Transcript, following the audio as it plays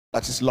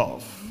That is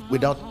love.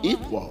 Without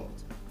equal,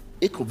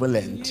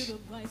 equivalent,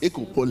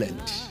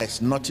 equivalent,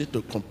 there's nothing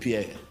to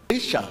compare.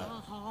 Richer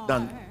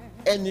than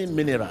any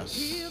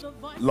minerals,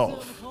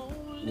 love.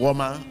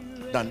 Warmer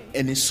than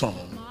any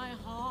sun.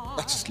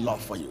 That is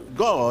love for you.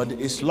 God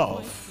is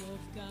love.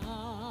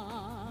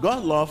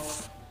 God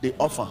loves the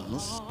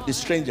orphans, the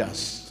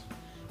strangers,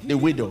 the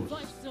widows,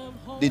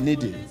 the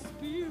needy.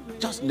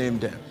 Just name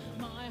them.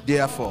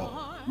 Therefore,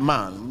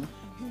 man,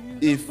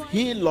 if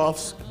he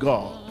loves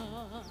God,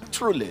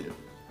 truly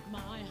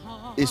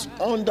is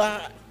under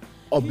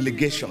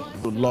obligation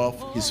to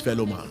love his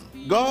fellow man.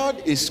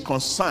 God is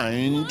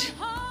concerned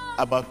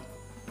about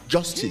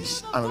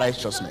justice and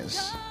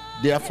righteousness.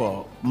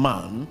 Therefore,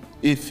 man,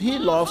 if he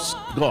loves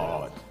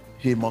God,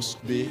 he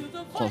must be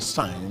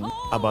concerned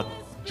about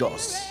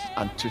justice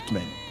and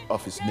treatment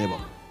of his neighbor.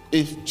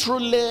 If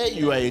truly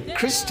you are a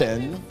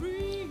Christian,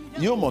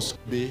 you must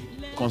be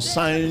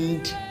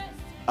concerned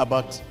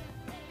about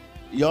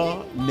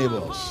your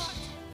neighbors.